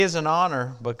It is an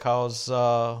honor because,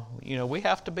 we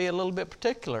have to be a little bit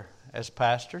particular as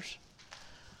pastors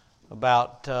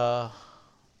about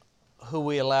who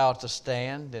we allow to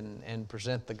stand and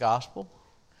present the gospel.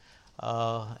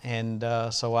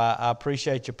 So I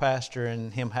appreciate your pastor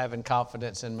and him having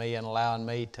confidence in me and allowing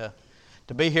me to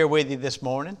be here with you this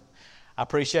morning. I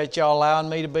appreciate y'all allowing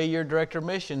me to be your director of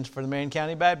missions for the Marion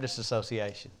County Baptist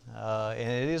Association. And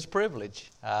it is a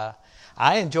privilege.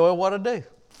 I enjoy what I do.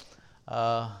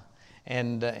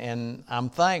 And I'm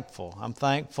thankful. I'm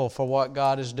thankful for what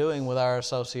God is doing with our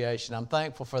association. I'm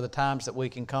thankful for the times that we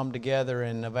can come together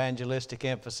in evangelistic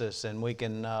emphasis, and we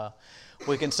can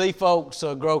see folks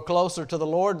grow closer to the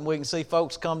Lord, and we can see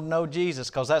folks come to know Jesus,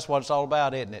 because that's what it's all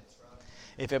about, isn't it?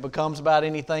 If it becomes about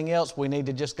anything else, we need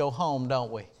to just go home,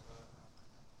 don't we?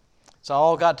 It's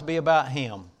all got to be about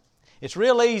Him. It's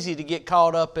real easy to get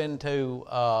caught up into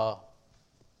our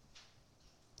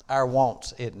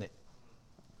wants, isn't it?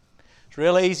 It's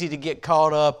real easy to get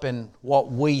caught up in what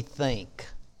we think.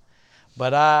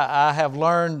 But I have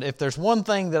learned, if there's one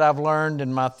thing that I've learned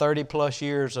in my 30 plus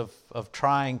years of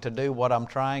trying to do what I'm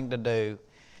trying to do,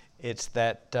 it's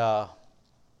that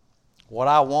what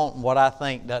I want and what I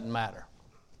think doesn't matter.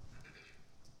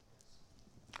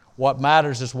 What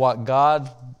matters is what God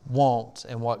wants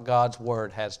and what God's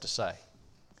Word has to say.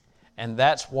 And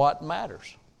that's what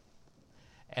matters.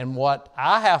 And what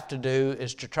I have to do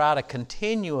is to try to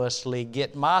continuously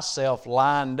get myself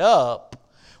lined up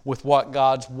with what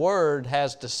God's Word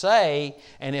has to say.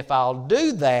 And if I'll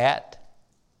do that,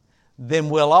 then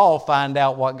we'll all find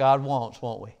out what God wants,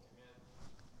 won't we?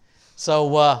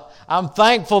 So I'm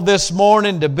thankful this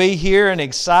morning to be here and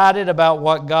excited about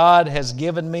what God has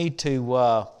given me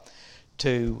to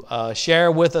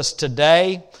share with us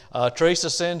today. Teresa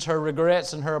sends her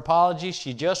regrets and her apologies.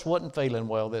 She just wasn't feeling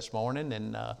well this morning,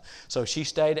 and so she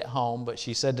stayed at home. But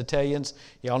she said to Tellians,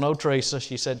 y'all know Teresa,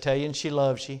 she said, Tellians, she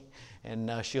loves you,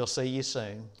 and she'll see you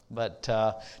soon. But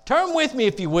turn with me,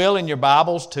 if you will, in your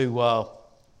Bibles to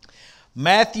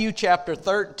Matthew chapter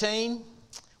 13.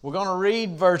 We're going to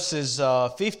read verses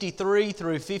 53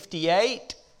 through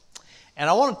 58. And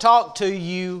I want to talk to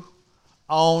you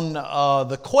on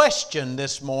the question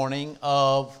this morning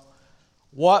of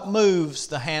what moves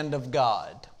the hand of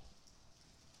God.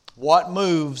 What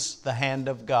moves the hand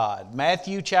of God?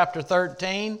 Matthew chapter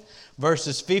 13,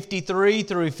 verses 53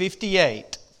 through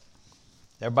 58.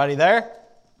 Everybody there?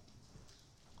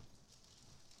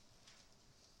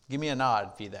 Give me a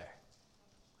nod if you're there.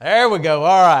 There we go.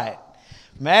 All right.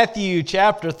 Matthew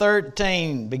chapter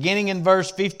 13, beginning in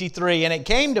verse 53. And it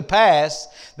came to pass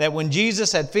that when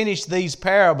Jesus had finished these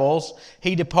parables,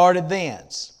 He departed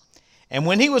thence. And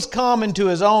when He was come into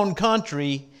His own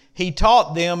country, He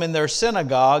taught them in their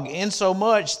synagogue,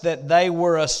 insomuch that they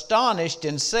were astonished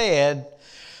and said,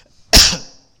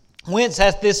 Whence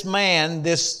hath this man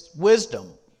this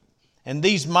wisdom and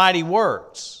these mighty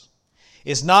works?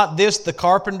 Is not this the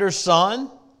carpenter's son?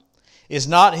 Is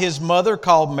not his mother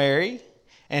called Mary?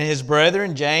 And his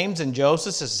brethren James and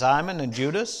Joseph and Simon and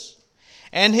Judas?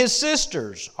 And his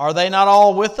sisters, are they not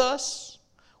all with us?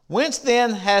 Whence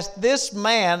then hath this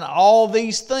man all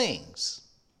these things?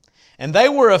 And they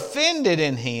were offended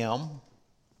in him.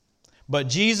 But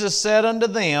Jesus said unto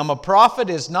them, A prophet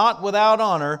is not without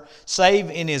honor, save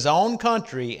in his own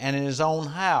country and in his own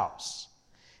house.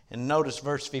 And notice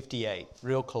verse 58,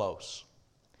 real close.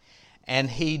 And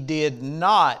he did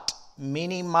not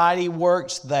many mighty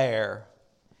works there,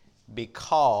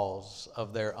 because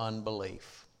of their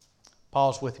unbelief.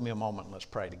 Pause with me a moment and let's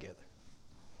pray together.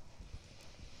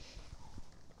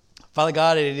 Father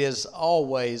God, it is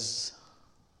always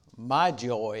my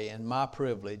joy and my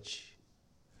privilege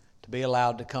to be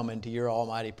allowed to come into your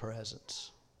almighty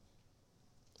presence.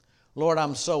 Lord,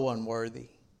 I'm so unworthy.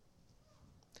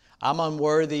 I'm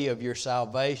unworthy of your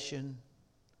salvation,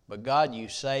 but God, you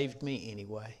saved me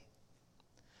anyway.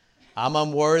 I'm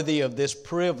unworthy of this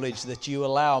privilege that you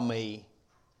allow me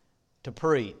to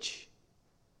preach.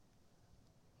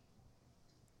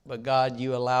 But God,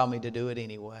 you allow me to do it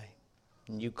anyway.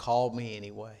 And you called me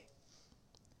anyway.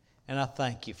 And I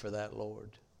thank you for that,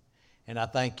 Lord. And I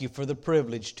thank you for the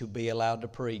privilege to be allowed to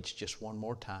preach just one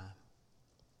more time.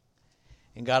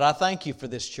 And God, I thank you for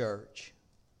this church.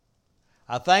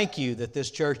 I thank you that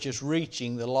this church is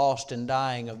reaching the lost and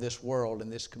dying of this world and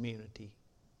this community.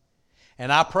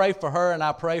 And I pray for her, and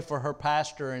I pray for her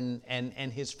pastor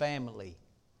and his family.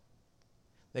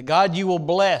 That God, you will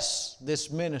bless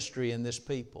this ministry and this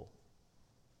people.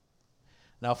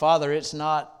 Now, Father, it's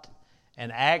not an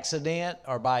accident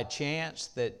or by chance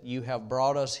that you have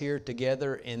brought us here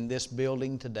together in this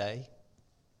building today.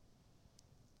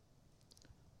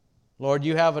 Lord,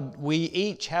 we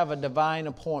each have a divine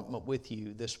appointment with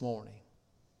you this morning.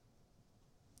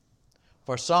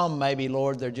 For some, maybe,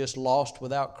 Lord, they're just lost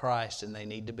without Christ and they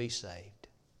need to be saved.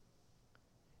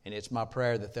 And it's my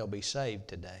prayer that they'll be saved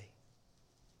today.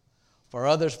 For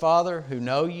others, Father, who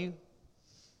know you,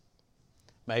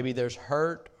 maybe there's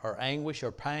hurt or anguish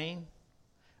or pain.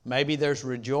 Maybe there's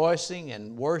rejoicing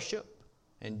and worship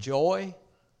and joy.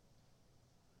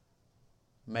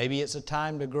 Maybe it's a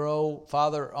time to grow.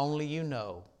 Father, only you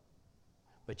know.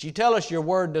 But you tell us your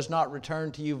word does not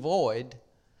return to you void.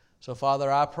 So, Father,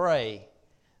 I pray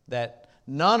that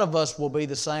none of us will be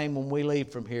the same when we leave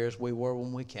from here as we were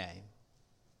when we came.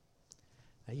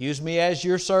 Now, use me as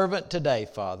your servant today,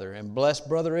 Father, and bless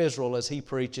Brother Israel as he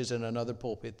preaches in another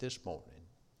pulpit this morning.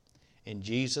 In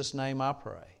Jesus' name I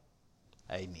pray.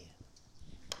 Amen.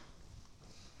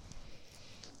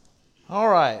 All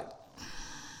right.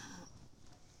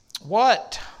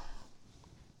 What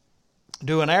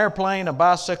do an airplane, a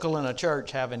bicycle, and a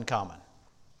church have in common?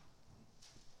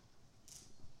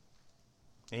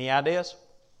 Any ideas?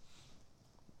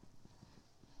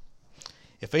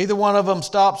 If either one of them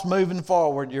stops moving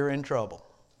forward, you're in trouble.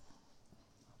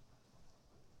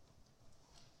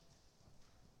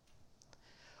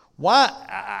 Why?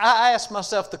 I asked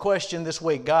myself the question this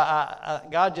week.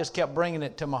 God just kept bringing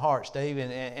it to my heart, Steve,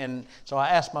 and so I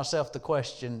asked myself the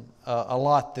question a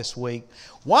lot this week.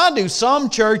 Why do some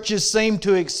churches seem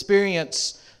to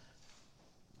experience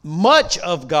much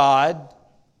of God,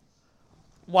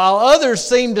 while others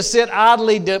seem to sit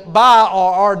idly by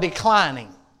or are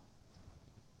declining?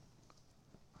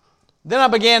 Then I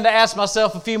began to ask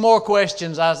myself a few more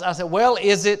questions. I said, well,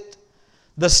 is it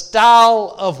the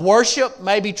style of worship,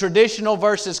 maybe traditional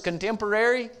versus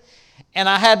contemporary? And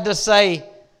I had to say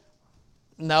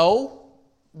no,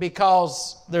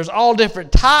 because there's all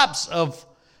different types of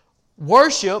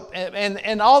worship,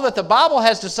 and all that the Bible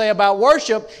has to say about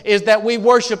worship is that we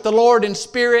worship the Lord in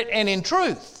spirit and in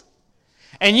truth.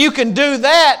 And you can do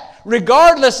that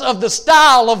regardless of the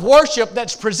style of worship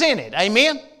that's presented.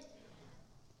 Amen?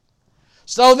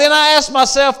 So then I asked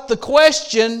myself the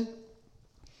question,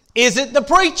 is it the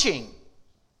preaching?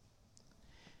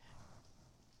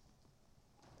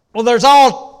 Well, there's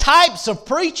all types of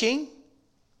preaching.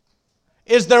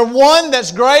 Is there one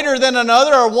that's greater than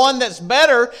another or one that's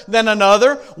better than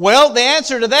another? Well, the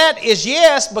answer to that is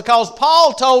yes, because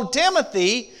Paul told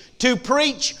Timothy to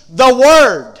preach the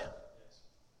Word.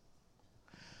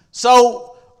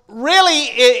 So,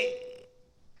 really,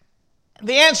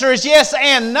 the answer is yes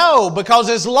and no, because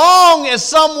as long as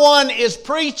someone is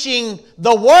preaching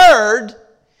the Word,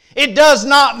 it does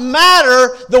not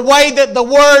matter the way that the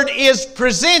Word is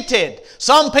presented.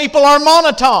 Some people are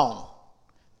monotone.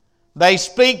 They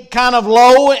speak kind of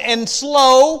low and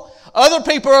slow. Other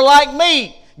people are like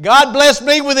me. God blessed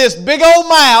me with this big old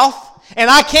mouth, and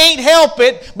I can't help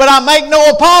it, but I make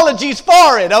no apologies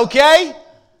for it, okay?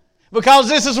 Because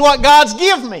this is what God's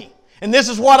given me. And this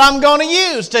is what I'm going to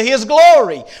use to His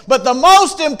glory. But the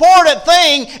most important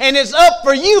thing, and it's up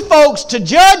for you folks to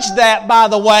judge that, by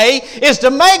the way, is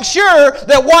to make sure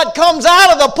that what comes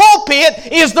out of the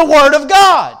pulpit is the Word of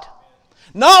God.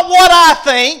 Not what I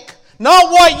think, not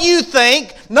what you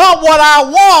think, not what I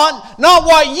want, not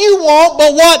what you want,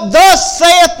 but what thus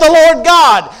saith the Lord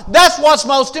God. That's what's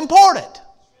most important.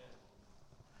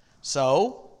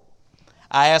 So,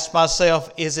 I asked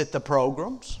myself, is it the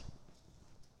programs?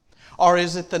 Or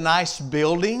is it the nice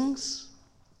buildings?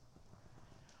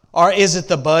 Or is it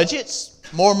the budgets?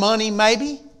 More money,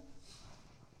 maybe?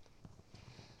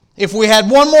 If we had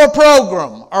one more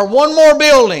program, or one more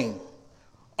building,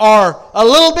 or a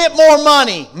little bit more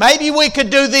money, maybe we could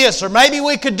do this, or maybe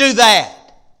we could do that.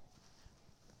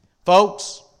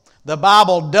 Folks, the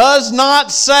Bible does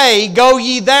not say, go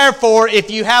ye therefore if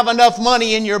you have enough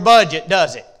money in your budget,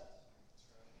 does it?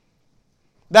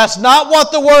 That's not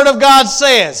what the Word of God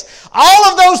says. All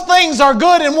of those things are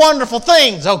good and wonderful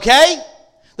things, okay?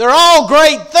 They're all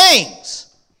great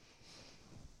things.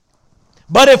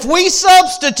 But if we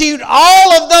substitute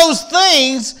all of those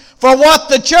things for what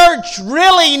the church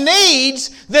really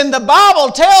needs, then the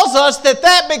Bible tells us that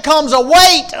that becomes a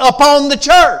weight upon the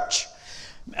church.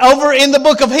 Over in the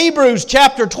book of Hebrews,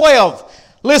 chapter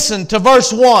 12, listen to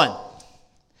verse 1.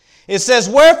 It says,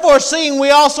 wherefore, seeing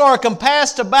we also are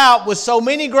compassed about with so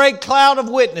many great cloud of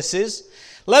witnesses,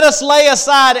 let us lay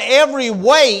aside every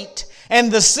weight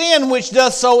and the sin which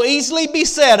doth so easily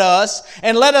beset us,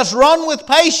 and let us run with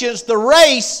patience the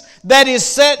race that is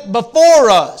set before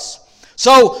us.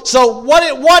 So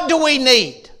what do we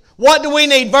need? What do we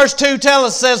need? Verse 2 tells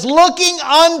us, says, looking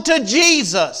unto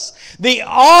Jesus, the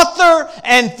author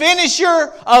and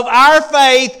finisher of our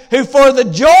faith, who for the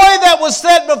joy that was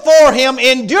set before Him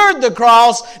endured the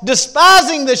cross,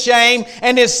 despising the shame,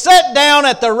 and is set down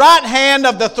at the right hand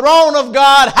of the throne of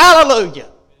God. Hallelujah.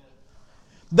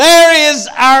 There is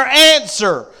our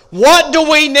answer. What do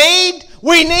we need?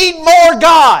 We need more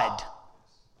God.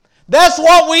 That's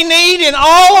what we need in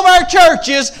all of our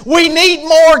churches. We need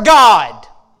more God.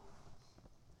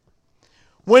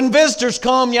 When visitors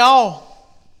come, y'all,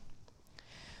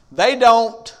 they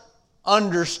don't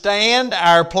understand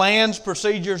our plans,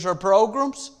 procedures, or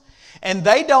programs, and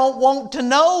they don't want to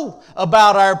know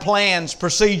about our plans,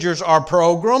 procedures, or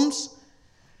programs.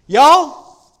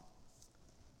 Y'all,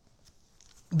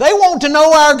 they want to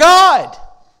know our God.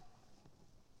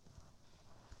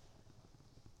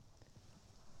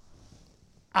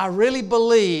 I really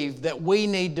believe that we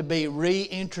need to be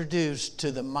reintroduced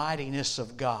to the mightiness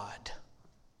of God.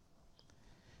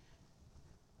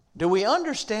 Do we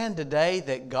understand today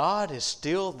that God is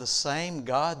still the same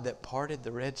God that parted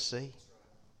the Red Sea?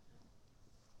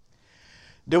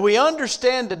 Do we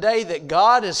understand today that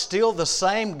God is still the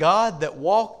same God that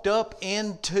walked up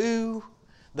into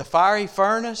the fiery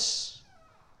furnace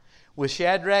with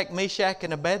Shadrach, Meshach,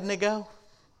 and Abednego?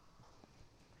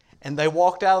 And they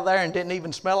walked out of there and didn't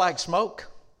even smell like smoke?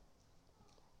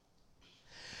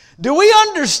 Do we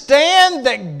understand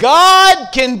that God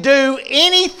can do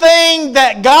anything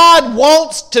that God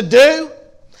wants to do?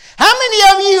 How many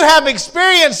of you have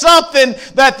experienced something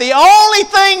that the only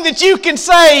thing that you can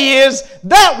say is,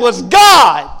 that was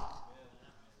God?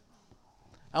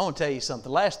 I want to tell you something.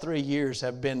 The last 3 years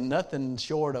have been nothing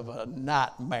short of a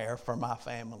nightmare for my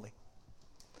family.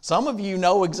 Some of you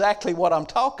know exactly what I'm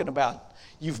talking about.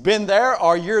 You've been there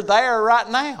or you're there right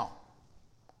now.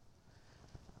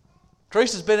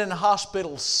 Teresa's been in the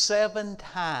hospital 7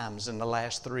 times in the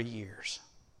last 3 years.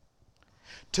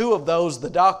 2 of those, the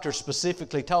doctor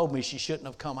specifically told me she shouldn't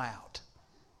have come out.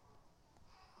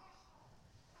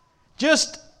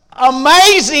 Just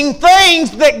amazing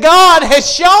things that God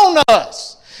has shown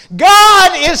us.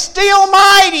 God is still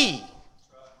mighty.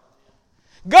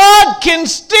 God can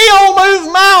still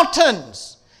move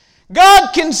mountains.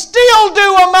 God can still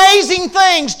do amazing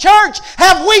things. Church,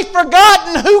 have we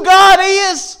forgotten who God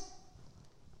is?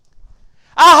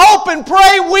 I hope and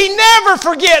pray we never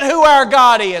forget who our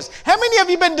God is. How many of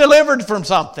you been delivered from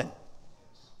something?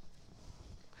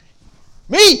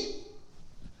 Me.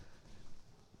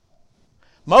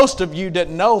 Most of you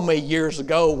didn't know me years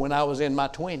ago when I was in my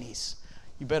 20s.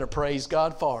 You better praise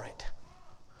God for it.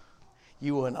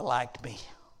 You wouldn't have liked me.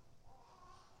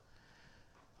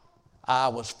 I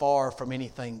was far from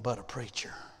anything but a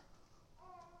preacher.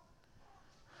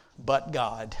 But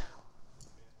God.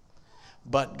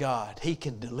 But God. He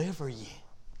can deliver you.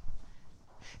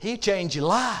 He'll change your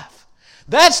life.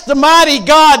 That's the mighty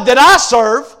God that I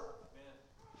serve.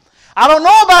 I don't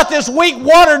know about this weak,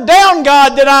 watered down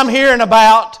God that I'm hearing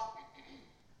about.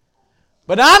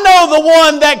 But I know the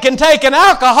one that can take an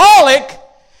alcoholic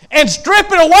and strip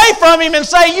it away from him and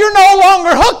say, you're no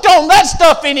longer hooked on that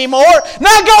stuff anymore.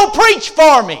 Now go preach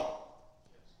for me.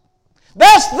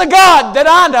 That's the God that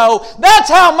I know. That's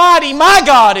how mighty my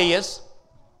God is.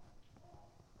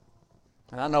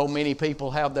 And I know many people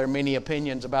have their many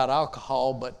opinions about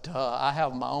alcohol, but I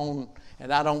have my own,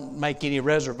 and I don't make any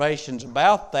reservations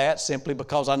about that simply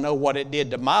because I know what it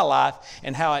did to my life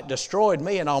and how it destroyed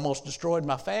me and almost destroyed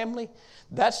my family.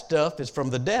 That stuff is from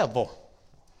the devil.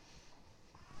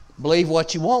 Believe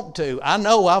what you want to. I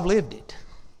know I've lived it.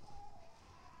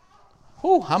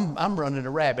 Whew, I'm running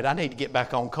a rabbit. I need to get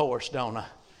back on course, don't I?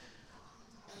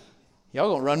 Y'all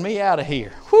going to run me out of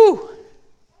here. Whew.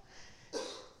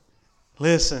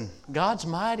 Listen, God's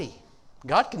mighty.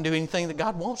 God can do anything that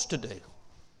God wants to do.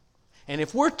 And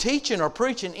if we're teaching or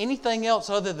preaching anything else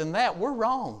other than that, we're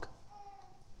wrong.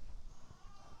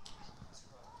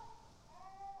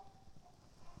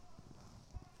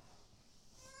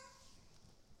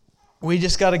 We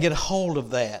just got to get a hold of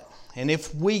that. And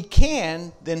if we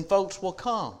can, then folks will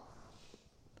come.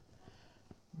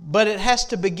 But it has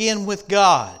to begin with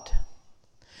God.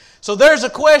 So there's a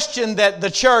question that the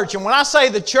church, and when I say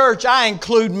the church, I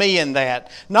include me in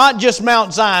that. Not just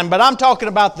Mount Zion, but I'm talking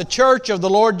about the church of the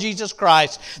Lord Jesus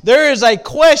Christ. There is a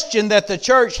question that the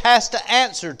church has to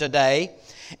answer today.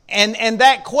 And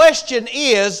that question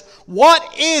is,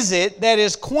 what is it that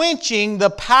is quenching the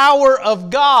power of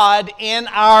God in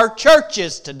our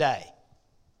churches today?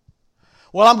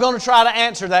 Well, I'm going to try to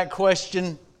answer that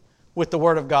question with the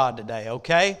Word of God today,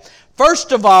 okay?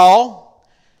 First of all,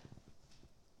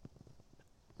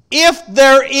 if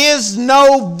there is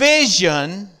no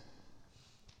vision,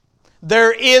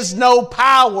 there is no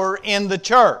power in the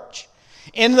church.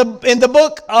 In the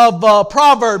book of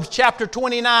Proverbs, chapter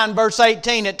 29, verse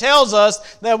 18, it tells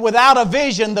us that without a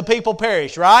vision, the people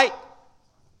perish, right?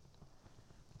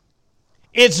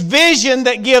 It's vision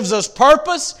that gives us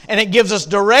purpose, and it gives us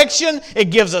direction, it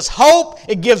gives us hope,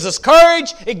 it gives us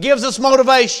courage, it gives us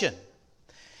motivation.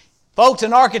 Folks,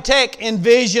 an architect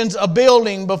envisions a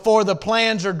building before the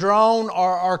plans are drawn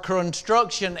or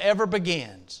construction ever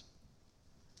begins.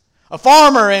 A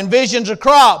farmer envisions a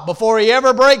crop before he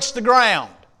ever breaks the ground.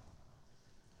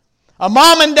 A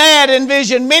mom and dad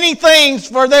envision many things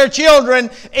for their children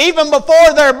even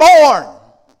before they're born.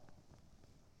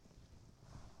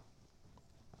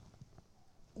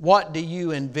 What do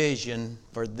you envision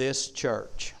for this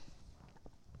church?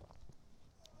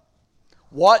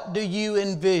 What do you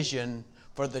envision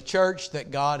for the church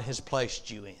that God has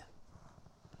placed you in?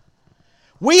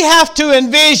 We have to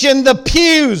envision the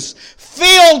pews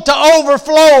filled to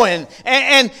overflowing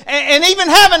and even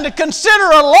having to consider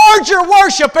a larger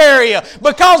worship area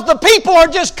because the people are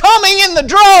just coming in the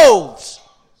droves.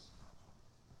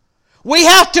 We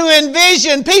have to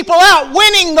envision people out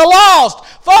winning the lost.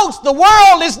 Folks, the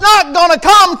world is not going to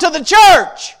come to the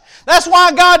church. That's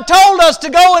why God told us to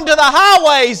go into the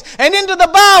highways and into the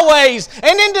byways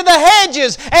and into the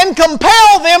hedges and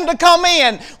compel them to come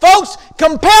in. Folks,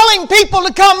 compelling people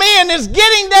to come in is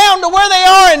getting down to where they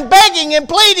are and begging and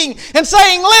pleading and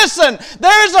saying, listen,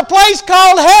 there's a place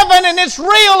called heaven and it's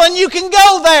real and you can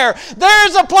go there.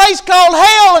 There's a place called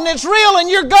hell and it's real and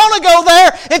you're going to go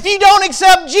there if you don't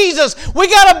accept Jesus. We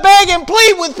got to beg and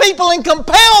plead with people and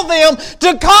compel them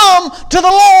to come to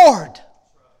the Lord.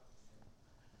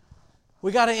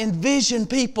 We got to envision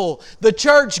people, the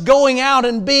church going out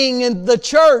and being in the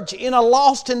church in a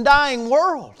lost and dying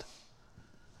world.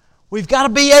 We've got to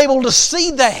be able to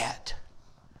see that.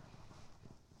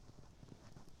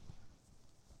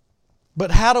 But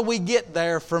how do we get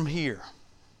there from here?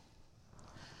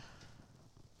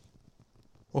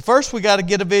 Well, first we got to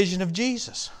get a vision of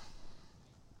Jesus.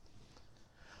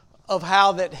 Of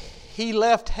how that He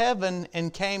left heaven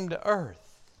and came to earth.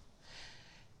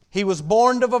 He was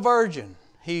born of a virgin.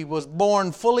 He was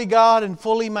born fully God and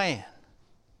fully man.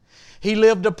 He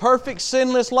lived a perfect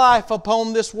sinless life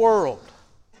upon this world.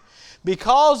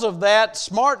 Because of that,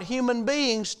 smart human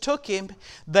beings took Him,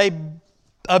 they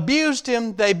abused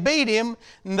Him, they beat Him,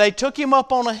 and they took Him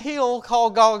up on a hill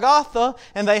called Golgotha,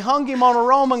 and they hung Him on a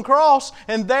Roman cross,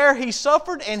 and there He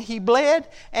suffered, and He bled,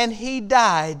 and He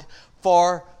died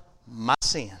for my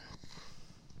sin.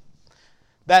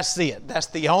 That's it. That's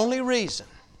the only reason.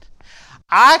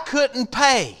 I couldn't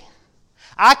pay.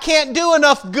 I can't do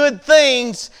enough good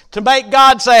things to make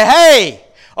God say, hey,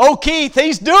 oh Keith,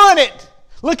 he's doing it.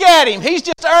 Look at him. He's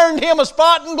just earned him a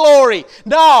spot in glory.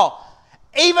 No,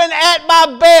 even at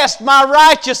my best, my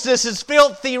righteousness is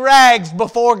filthy rags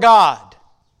before God.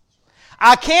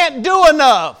 I can't do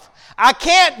enough. I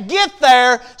can't get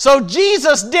there, so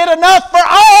Jesus did enough for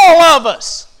all of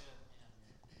us.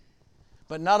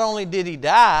 But not only did He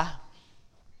die,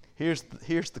 here's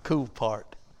the cool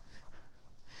part.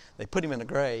 They put Him in a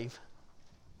grave.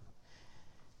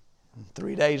 And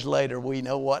 3 days later, we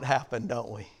know what happened, don't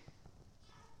we?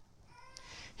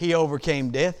 He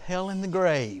overcame death, hell, and the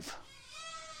grave.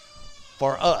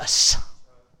 For us.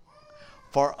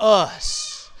 For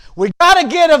us. We got to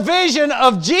get a vision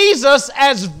of Jesus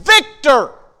as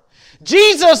victor.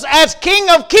 Jesus as King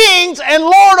of Kings and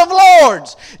Lord of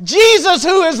Lords. Jesus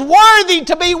who is worthy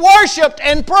to be worshiped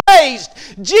and praised.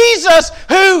 Jesus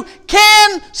who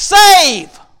can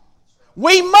save.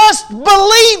 We must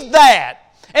believe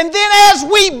that. And then as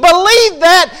we believe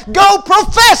that, go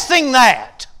professing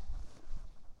that.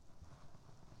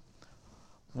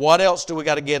 What else do we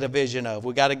got to get a vision of?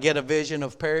 We got to get a vision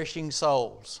of perishing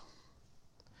souls.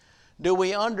 Do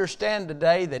we understand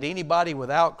today that anybody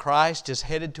without Christ is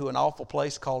headed to an awful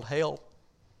place called hell?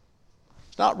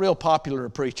 It's not real popular to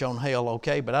preach on hell,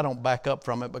 okay, but I don't back up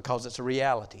from it because it's a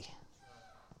reality.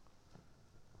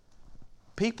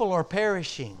 People are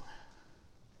perishing.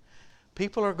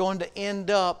 People are going to end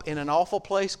up in an awful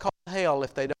place called hell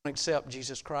if they don't accept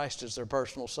Jesus Christ as their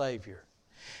personal Savior.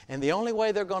 And the only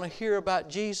way they're going to hear about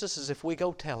Jesus is if we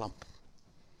go tell them.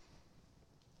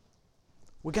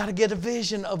 We got to get a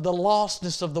vision of the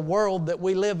lostness of the world that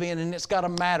we live in, and it's got to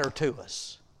matter to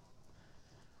us.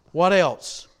 What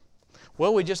else?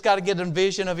 Well, we just got to get a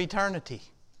vision of eternity.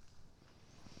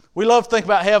 We love to think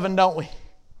about heaven, don't we?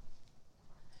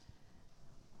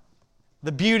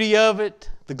 The beauty of it,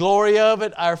 the glory of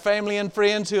it, our family and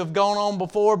friends who have gone on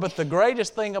before, but the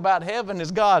greatest thing about heaven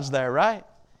is God's there, right?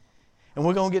 And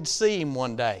we're going to get to see Him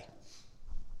one day.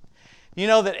 You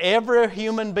know that every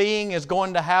human being is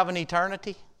going to have an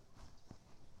eternity?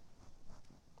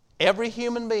 Every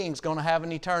human being is going to have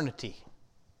an eternity.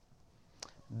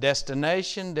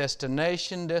 Destination,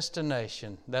 destination,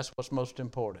 destination. That's what's most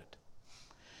important.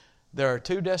 There are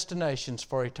two destinations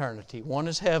for eternity. One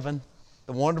is heaven,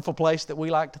 the wonderful place that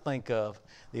we like to think of.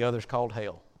 The other is called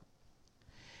hell.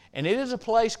 And it is a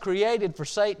place created for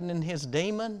Satan and his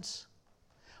demons.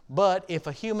 But if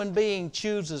a human being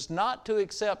chooses not to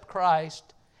accept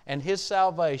Christ and His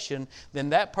salvation, then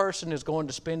that person is going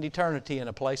to spend eternity in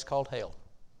a place called hell,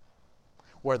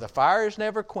 where the fire is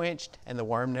never quenched and the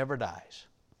worm never dies.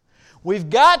 We've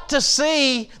got to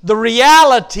see the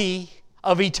reality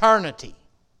of eternity.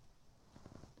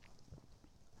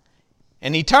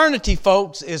 And eternity,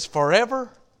 folks, is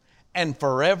forever and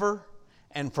forever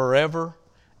and forever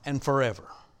and forever.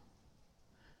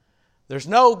 There's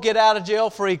no get out of jail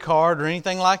free card or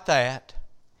anything like that.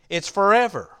 It's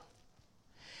forever.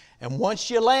 And once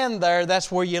you land there,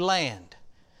 that's where you land.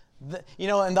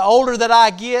 And the older that I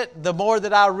get, the more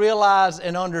that I realize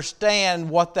and understand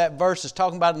what that verse is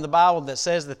talking about in the Bible that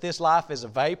says that this life is a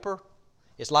vapor.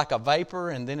 It's like a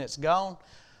vapor and then it's gone.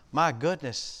 My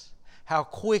goodness, how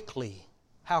quickly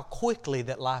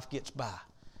that life gets by.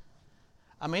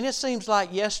 I mean, it seems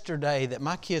like yesterday that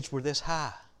my kids were this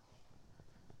high.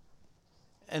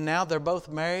 And now they're both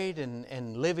married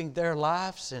and living their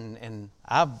lives, and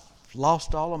I've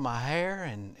lost all of my hair,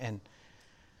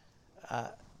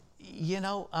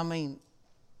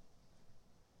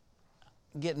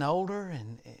 getting older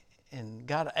and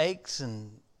got aches,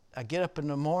 and I get up in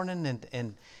the morning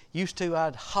and used to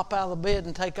I'd hop out of the bed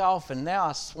and take off, and now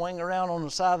I swing around on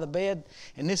the side of the bed,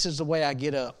 and this is the way I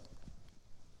get up.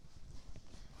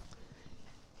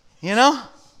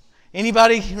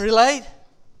 Anybody relate?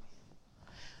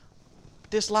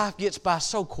 This life gets by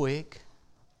so quick.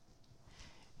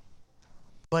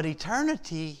 But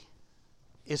eternity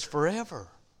is forever.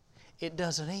 It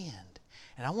doesn't end.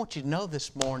 And I want you to know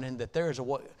this morning that there is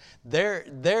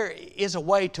a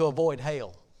way to avoid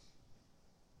hell.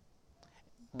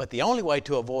 But the only way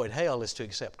to avoid hell is to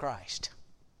accept Christ.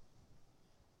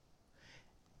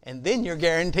 And then you're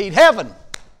guaranteed heaven,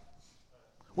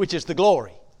 which is the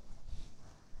glory.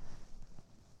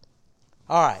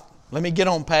 All right. Let me get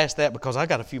on past that because I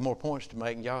got a few more points to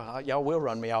make. Y'all will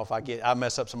run me off. I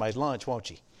mess up somebody's lunch, won't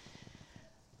you?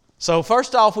 So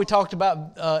first off, we talked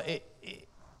about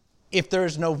if there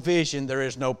is no vision, there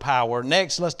is no power.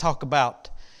 Next, let's talk about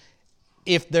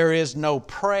if there is no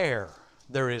prayer,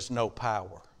 there is no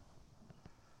power.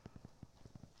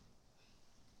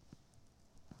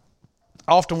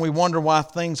 Often we wonder why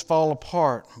things fall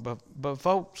apart. But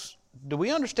folks, do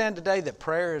we understand today that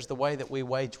prayer is the way that we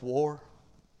wage war?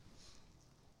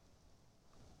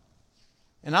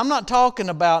 And I'm not talking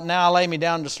about now I lay me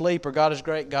down to sleep or God is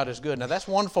great, God is good. Now that's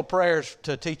wonderful prayers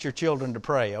to teach your children to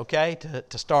pray, okay?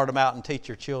 To start them out and teach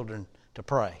your children to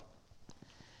pray.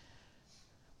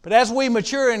 But as we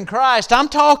mature in Christ, I'm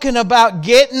talking about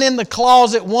getting in the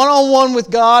closet one-on-one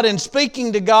with God and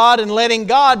speaking to God and letting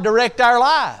God direct our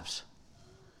lives.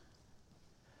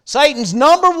 Satan's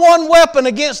number one weapon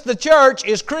against the church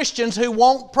is Christians who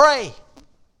won't pray.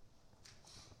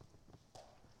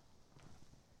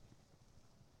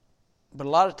 But a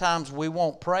lot of times we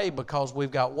won't pray because we've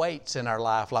got weights in our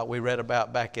life like we read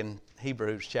about back in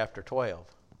Hebrews chapter 12.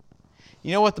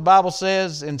 You know what the Bible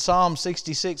says in Psalm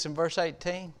 66 and verse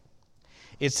 18?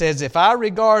 It says, if I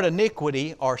regard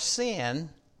iniquity or sin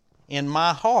in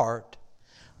my heart,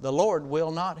 the Lord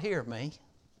will not hear me.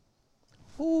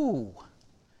 Ooh.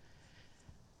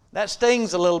 That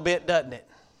stings a little bit, doesn't it?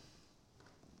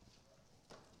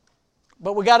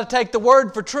 But we got to take the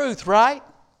word for truth, right?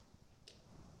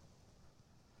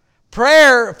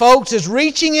 Prayer, folks, is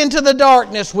reaching into the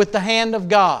darkness with the hand of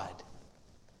God.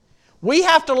 We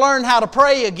have to learn how to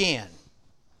pray again.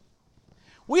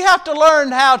 We have to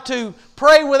learn how to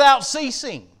pray without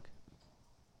ceasing.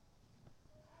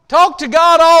 Talk to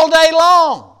God all day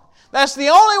long. That's the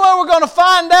only way we're going to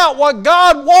find out what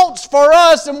God wants for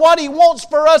us and what He wants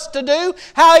for us to do,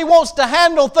 how He wants to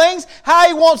handle things, how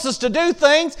He wants us to do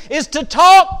things, is to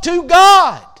talk to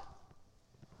God.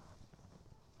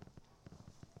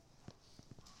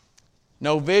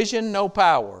 No vision, no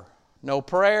power. No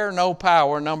prayer, no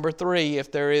power. Number 3,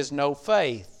 if there is no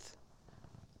faith,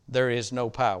 there is no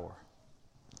power.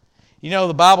 You know,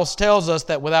 the Bible tells us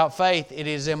that without faith, it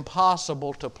is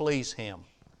impossible to please Him.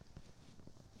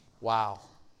 Wow.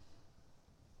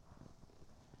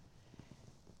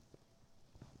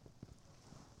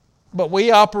 But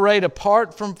we operate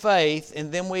apart from faith,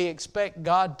 and then we expect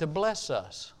God to bless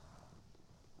us.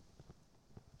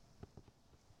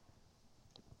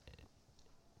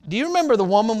 Do you remember the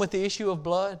woman with the issue of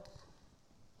blood?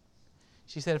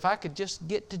 She said, if I could just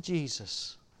get to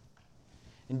Jesus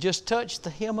and just touch the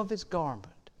hem of His garment,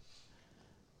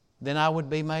 then I would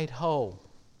be made whole.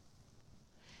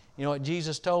 You know what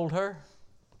Jesus told her?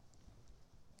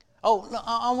 Oh, no,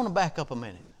 I want to back up a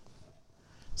minute.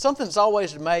 Something's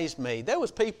always amazed me. There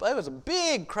was a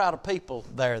big crowd of people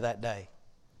there that day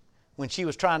when she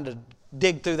was trying to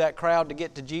dig through that crowd to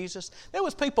get to Jesus. There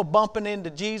was people bumping into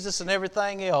Jesus and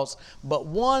everything else, but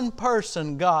one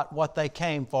person got what they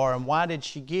came for. And why did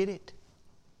she get it?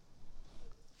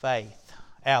 Faith.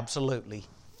 Absolutely.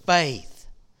 Faith.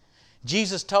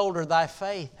 Jesus told her, thy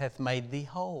faith hath made thee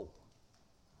whole.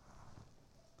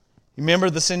 You remember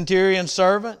the centurion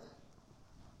servant?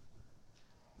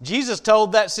 Jesus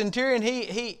told that centurion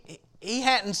he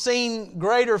hadn't seen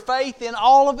greater faith in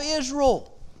all of Israel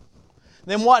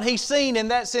than what he's seen in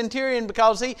that centurion,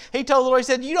 because he told the Lord, he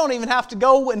said, you don't even have to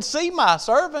go and see my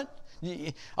servant.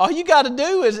 All you got to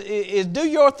do is do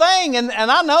your thing, and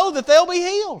I know that they'll be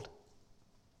healed.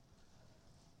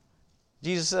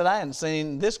 Jesus said, I hadn't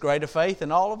seen this greater faith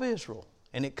in all of Israel.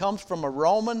 And it comes from a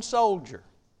Roman soldier.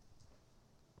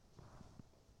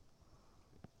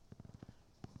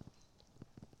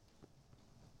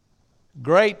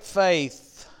 Great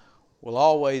faith will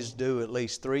always do at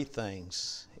least three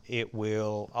things. It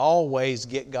will always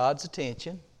get God's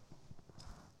attention.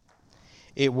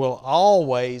 It will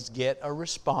always get a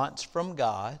response from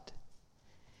God.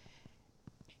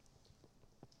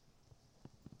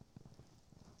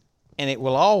 And it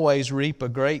will always reap a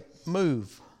great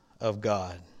move of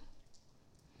God.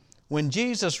 When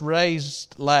Jesus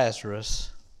raised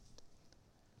Lazarus,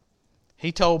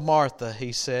 He told Martha,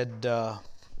 He said,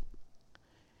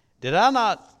 Did I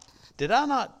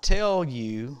not tell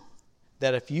you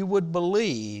that if you would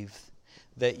believe,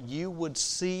 that you would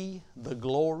see the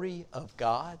glory of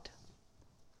God?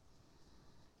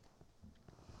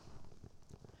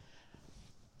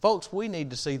 Folks, we need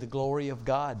to see the glory of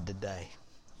God today.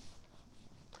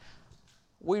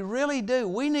 We really do.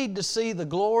 We need to see the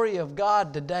glory of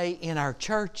God today in our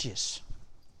churches.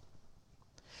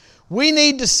 We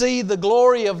need to see the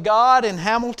glory of God in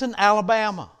Hamilton,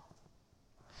 Alabama.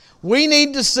 We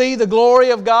need to see the glory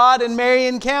of God in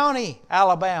Marion County,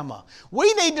 Alabama.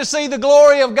 We need to see the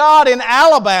glory of God in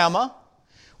Alabama.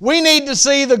 We need to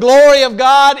see the glory of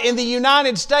God in the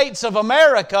United States of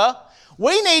America.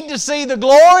 We need to see the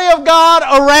glory of God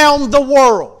around the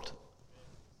world.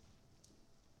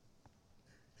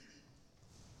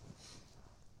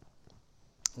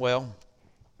 Well,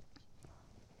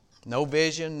 no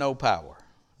vision, no power.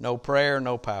 No prayer,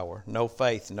 no power. No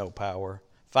faith, no power.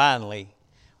 Finally,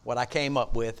 what I came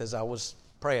up with as I was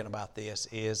praying about this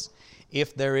is,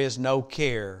 if there is no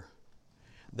care,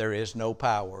 there is no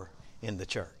power in the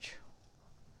church.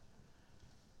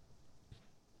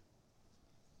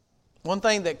 One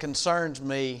thing that concerns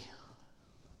me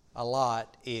a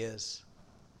lot is,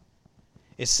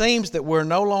 it seems that we're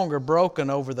no longer broken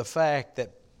over the fact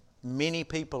that many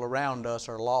people around us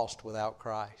are lost without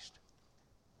Christ.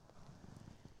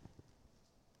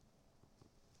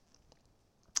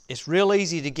 It's real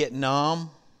easy to get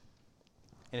numb,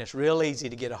 and it's real easy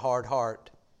to get a hard heart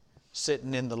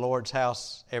sitting in the Lord's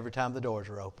house every time the doors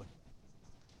are open.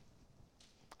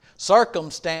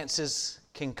 Circumstances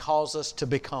can cause us to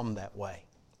become that way.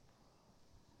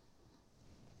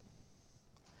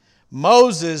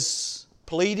 Moses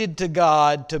pleaded to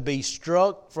God to be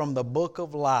struck from the book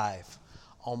of life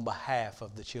on behalf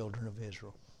of the children of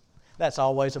Israel. That's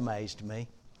always amazed me.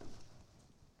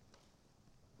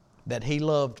 That he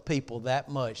loved people that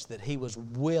much that he was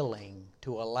willing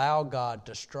to allow God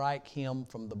to strike him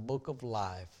from the book of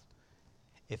life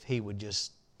if he would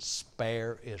just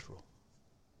spare Israel.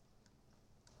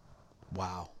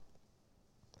 Wow.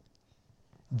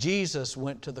 Jesus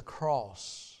went to the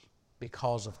cross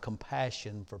because of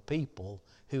compassion for people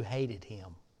who hated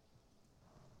Him.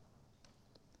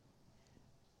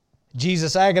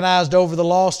 Jesus agonized over the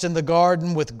lost in the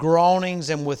garden with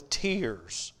groanings and with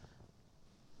tears.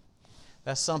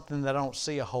 That's something that I don't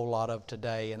see a whole lot of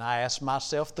today. And I ask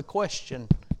myself the question,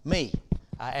 I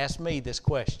ask me this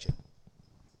question.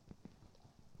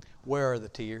 Where are the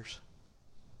tears?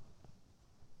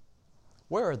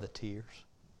 Where are the tears?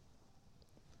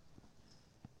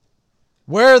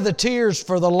 Where are the tears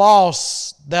for the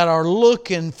lost that are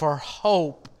looking for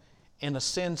hope in a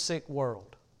sin-sick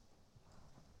world?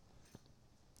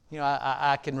 You know,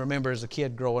 I can remember as a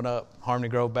kid growing up, Harmony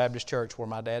Grove Baptist Church, where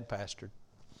my dad pastored.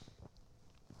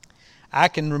 I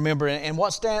can remember, and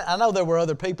I know there were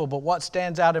other people, but what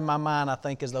stands out in my mind, I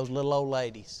think, is those little old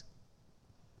ladies.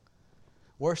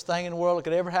 Worst thing in the world that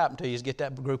could ever happen to you is get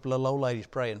that group of little old ladies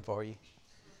praying for you.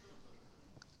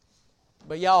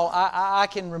 But y'all, I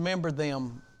can remember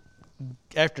them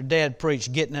after Dad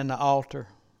preached getting in the altar.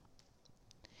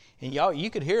 And y'all, you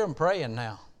could hear them praying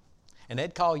now. And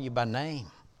they'd call you by name.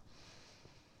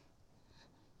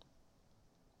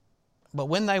 But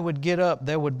when they would get up,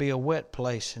 there would be a wet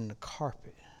place in the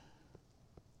carpet.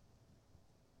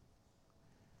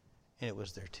 And it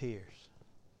was their tears.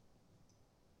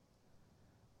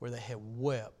 Where they had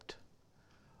wept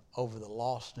over the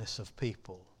lostness of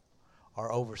people, or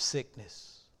over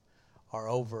sickness, or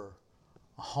over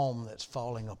a home that's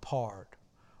falling apart,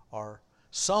 or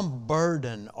some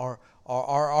burden,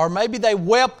 or maybe they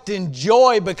wept in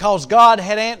joy because God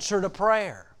had answered a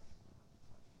prayer.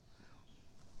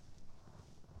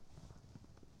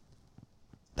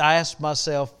 I asked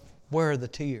myself, where are the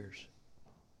tears?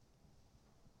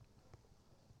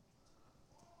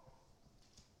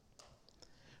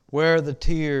 Where are the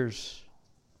tears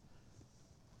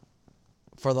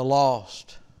for the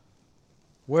lost?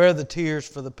 Where are the tears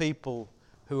for the people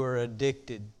who are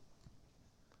addicted?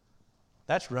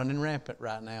 That's running rampant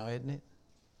right now, isn't it?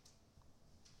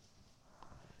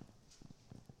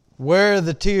 Where are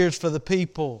the tears for the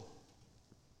people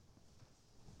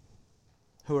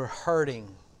who are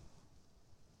hurting?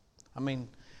 I mean,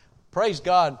 praise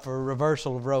God for a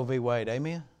reversal of Roe v. Wade,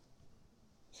 amen?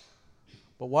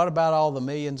 But what about all the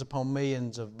millions upon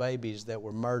millions of babies that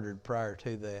were murdered prior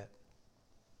to that?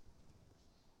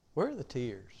 Where are the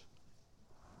tears?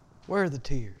 Where are the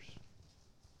tears?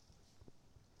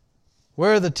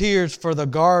 Where are the tears for the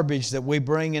garbage that we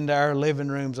bring into our living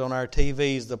rooms, on our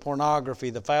TVs, the pornography,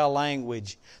 the foul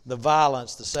language, the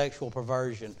violence, the sexual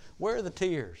perversion? Where are the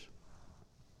tears?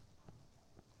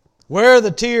 Where are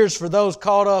the tears for those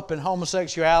caught up in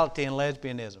homosexuality and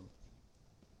lesbianism?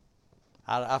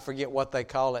 I forget what they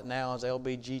call it now. It's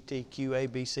LBGTQ, A,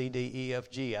 B, C, D, E, F,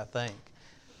 G, I think.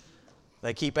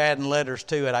 They keep adding letters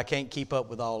to it. I can't keep up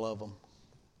with all of them.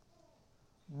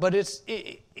 But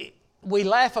we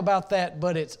laugh about that,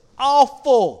 but it's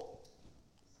awful.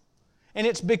 And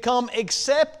it's become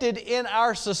accepted in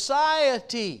our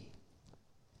society.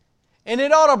 And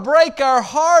it ought to break our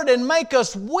heart and make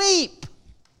us weep,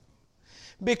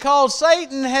 because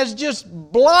Satan has just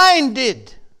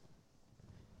blinded.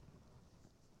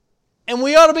 And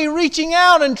we ought to be reaching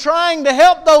out and trying to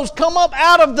help those come up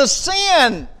out of the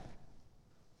sin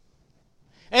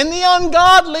and the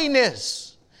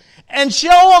ungodliness and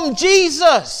show them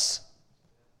Jesus.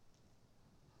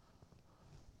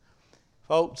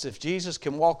 Folks, if Jesus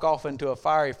can walk off into a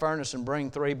fiery furnace and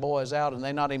bring 3 boys out and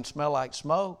they not even smell like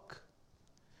smoke,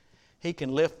 He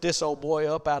can lift this old boy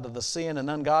up out of the sin and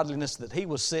ungodliness that he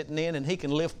was sitting in, and He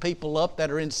can lift people up that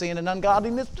are in sin and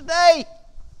ungodliness today.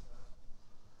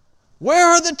 Where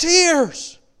are the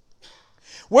tears?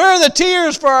 Where are the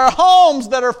tears for our homes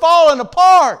that are falling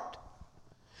apart?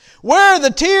 Where are the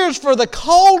tears for the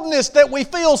coldness that we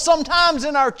feel sometimes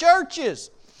in our churches?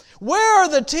 Where are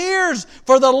the tears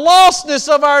for the lostness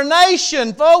of our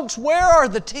nation? Folks, where are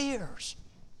the tears?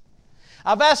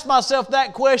 I've asked myself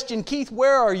that question, Keith,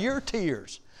 where are your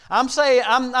tears? I'm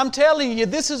telling you,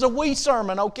 this is a wee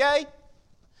sermon, okay?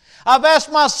 I've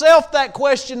asked myself that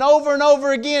question over and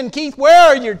over again. Keith, where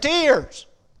are your tears?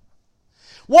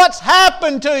 What's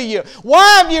happened to you?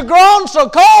 Why have you grown so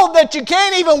cold that you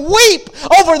can't even weep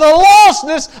over the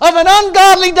lostness of an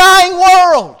ungodly, dying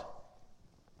world?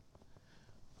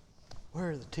 Where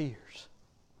are the tears?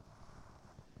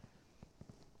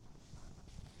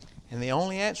 And the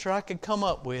only answer I could come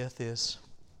up with is,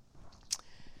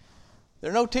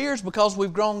 there are no tears because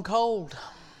we've grown cold.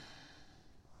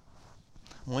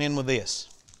 I'll end with this.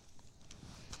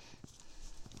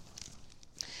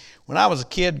 When I was a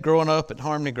kid growing up at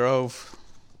Harmony Grove,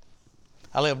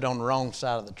 I lived on the wrong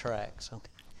side of the tracks.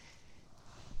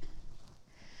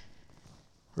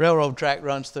 Railroad track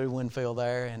runs through Winfield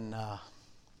there, and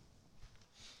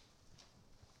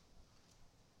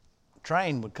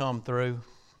train would come through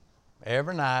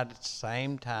every night at the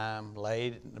same time,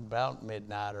 late about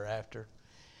midnight or after.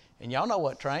 And y'all know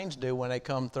what trains do when they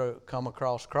come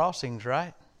across crossings,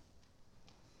 right?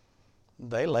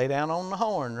 They lay down on the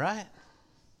horn, right?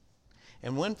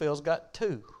 And Winfield's got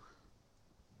 2.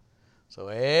 So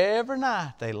every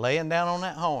night they laying down on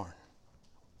that horn.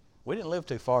 We didn't live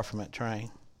too far from that train.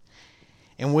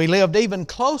 And we lived even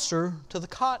closer to the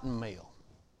cotton mill.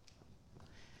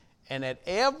 And at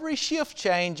every shift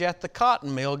change at the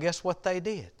cotton mill, guess what they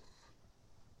did?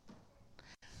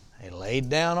 They laid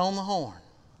down on the horn.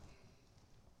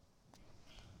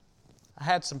 I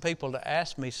had some people to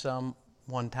ask me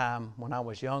one time when I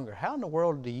was younger, how in the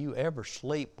world do you ever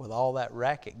sleep with all that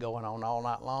racket going on all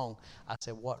night long? I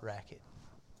said, what racket?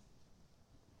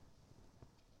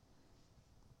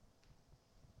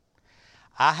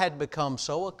 I had become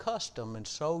so accustomed and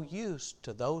so used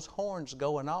to those horns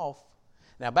going off.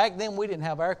 Now, back then we didn't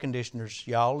have air conditioners,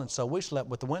 y'all, and so we slept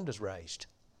with the windows raised.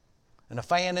 And a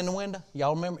fan in the window.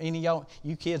 Y'all remember, any of y'all,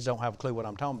 you kids don't have a clue what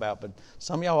I'm talking about, but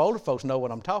some of y'all older folks know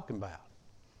what I'm talking about.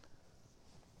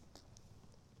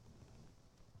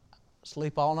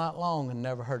 Sleep all night long and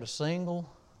never heard a single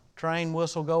train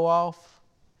whistle go off.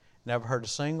 Never heard a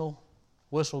single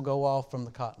whistle go off from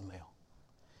the cotton mill.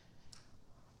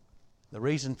 The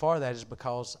reason for that is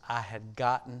because I had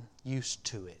gotten used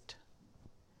to it.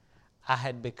 I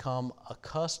had become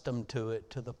accustomed to it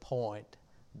to the point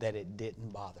that it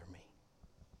didn't bother me.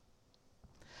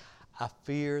 I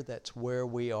fear that's where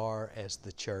we are as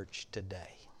the church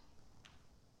today.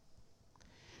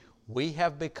 We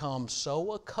have become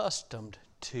so accustomed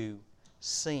to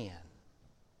sin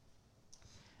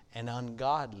and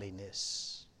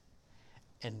ungodliness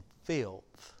and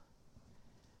filth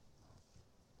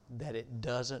that it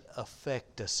doesn't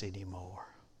affect us anymore.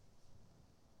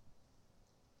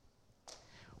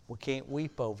 We can't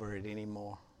weep over it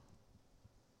anymore.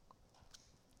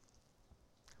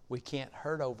 We can't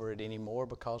hurt over it anymore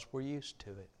because we're used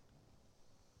to it.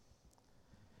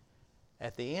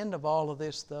 At the end of all of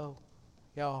this, though,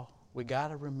 y'all, we got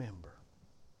to remember,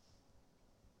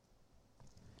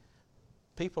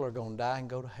 people are going to die and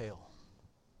go to hell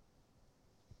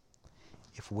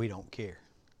if we don't care.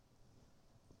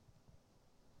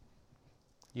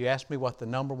 You ask me what the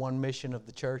number one mission of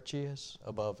the church is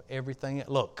above everything.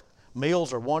 Look,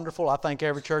 meals are wonderful. I think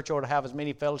every church ought to have as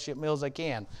many fellowship meals as they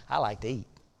can. I like to eat.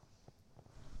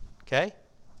 Okay?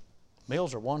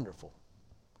 Meals are wonderful.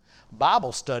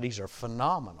 Bible studies are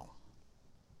phenomenal.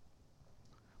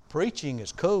 Preaching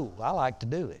is cool. I like to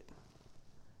do it.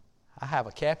 I have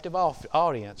a captive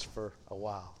audience for a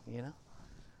while, you know.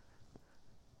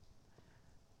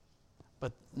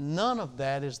 But none of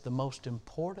that is the most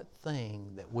important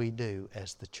thing that we do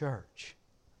as the church.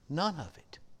 None of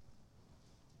it.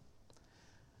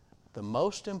 The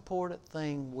most important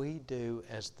thing we do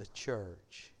as the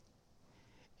church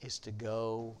is to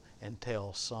go and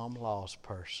tell some lost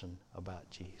person about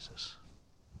Jesus.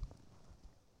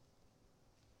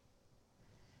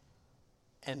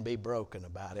 And be broken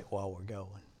about it while we're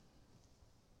going.